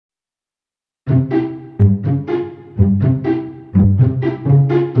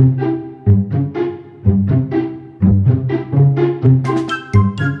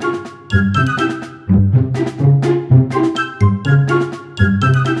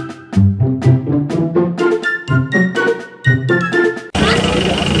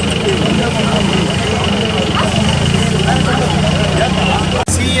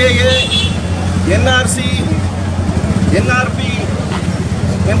NRC, NRP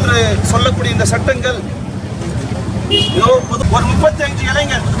என்று சொல்லக்கூடிய இந்த சட்டங்கள் ஒரு 35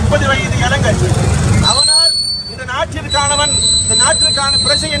 இளைஞர் 30 வயது இளைஞர் அவனால் இந்த நாட்டிற்கானவன் இந்த நாட்டிற்கான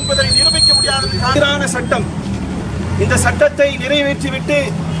பிரஜை என்பதை நிரூபிக்க முடியாத சட்டம். இந்த சட்டத்தை நிறைவேற்றிவிட்டு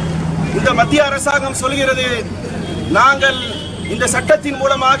இந்த மத்திய அரசாங்கம் சொல்கிறது, நாங்கள் இந்த சட்டத்தின்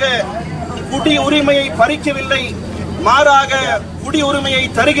மூலமாக குடி உரிமையை பறிக்கவில்லை, மாறாக குடி உரிமையை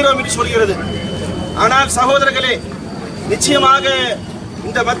தருகிறோம் என்று சொல்கிறது. ஆனால் சகோதரர்களே, நிச்சயமாக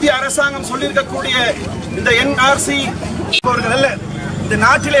இந்த மத்திய அரசாங்கம் சொல்லியிருக்கக்கூடிய இந்த NRC அல்ல, இந்த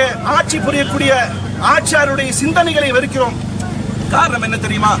நாட்டிலே ஆட்சி புரியக்கூடிய ஆட்சியாளருடைய சிந்தனைகளை வெறுக்கிறோம். காரணம் என்ன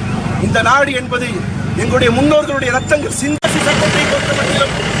தெரியுமா? இந்த நாடு என்பது எங்களுடைய முன்னோர்களுடைய ரத்தங்கள் சிந்தனை. சட்டத்தை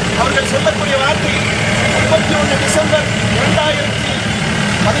பொறுத்தமட்டிலும் அவர்கள் சொல்லக்கூடிய வார்த்தை 31 டிசம்பர்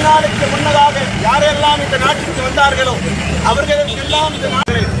 2014 முன்னதாக யாரெல்லாம் இந்த நாட்டிற்கு வந்தார்களோ அவர்களுக்கெல்லாம் இந்த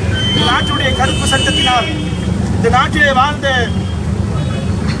நாட்டுடைய கருப்பு சட்டத்தினால் இந்த நாட்டிலே வாழ்ந்த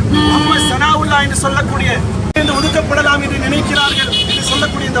முகமது சனாவுல்லா என்று சொல்லக்கூடிய ஒதுக்கப்படலாம் என்று நினைக்கிறார்கள் என்று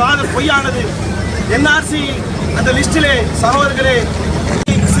சொல்லக்கூடிய இந்த வாதம் பொய்யானது. NRC அந்த லிஸ்டிலே சகோதரர்களே,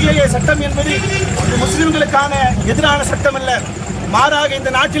 CAA சட்டம் என்பது முஸ்லிம்களுக்கான எதிரான சட்டம் அல்ல, மாறாக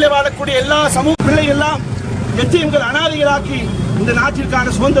இந்த நாட்டிலே வாழக்கூடிய எல்லா சமூக பிள்ளைகள் எல்லாம் எத்தீம்கள் அனாதைகளாக்கி இந்த நாட்டிற்கான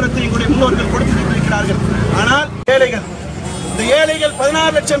சுதந்திரத்தை எங்களுடைய முன்னோர்கள் கொடுத்து இருக்கிறார்கள். ஆனால் ஏழைகள், இந்த ஏழைகள்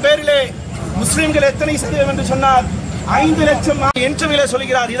 16 லட்சம் பேரிலே முஸ்லிம்கள் எத்தனை சதவீதம் என்று சொன்னால் 5 லட்சம் என்று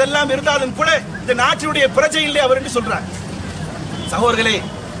சொல்கிறார். இதெல்லாம் இருந்தாலும் கூட இந்த நாட்டினுடைய பிரஜை இல்லை அவர் என்று சொல்றார். சகோதரர்களே,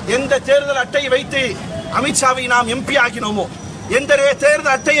 எந்த தேர்தல் அட்டையை வைத்து அமித்ஷாவை நாம் MP ஆக்கினோமோ, எந்த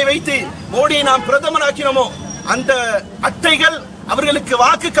தேர்தல் அட்டையை வைத்து மோடியை நாம் பிரதமர் ஆக்கினோமோ, அந்த அட்டைகள் அவர்களுக்கு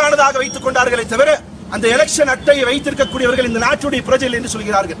வாக்குக்கானதாக வைத்துக் கொண்டார்களே தவிர அந்த எலெக்ஷன் அட்டையை வைத்திருக்கக்கூடியவர்கள் இந்த நாட்டுடைய பிரஜைகள் என்று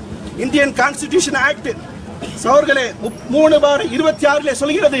சொல்கிறார்கள். இந்தியன் கான்ஸ்டிடியூஷன் ஆக்ட் சகோதரர்களே 3/26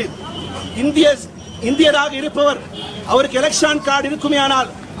 சொல்கிறது, இந்தியராக இருப்பவர் அவருக்கு எலெக்ஷன் கார்டு இருக்குமே ஆனால்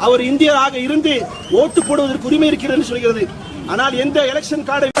அவர் இந்தியராக இருந்து ஓட்டு போடுவதற்கு உரிமை இருக்கிறது சொல்கிறது. ஆனால் எந்த எலெக்ஷன்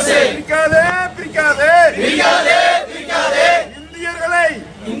கார்டை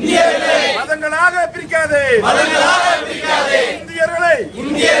இந்தியர்களை மதங்களாக பிரிக்காதே, இந்தியர்களை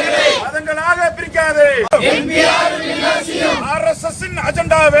மதங்களாக பிரிக்காதே. RSSின்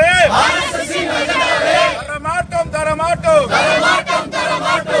அஜெண்டாவே தரமாட்டோம்.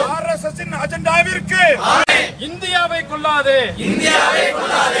 RSSின் அஜெண்டாவிற்கு இந்தியாவை கொள்ளாதே.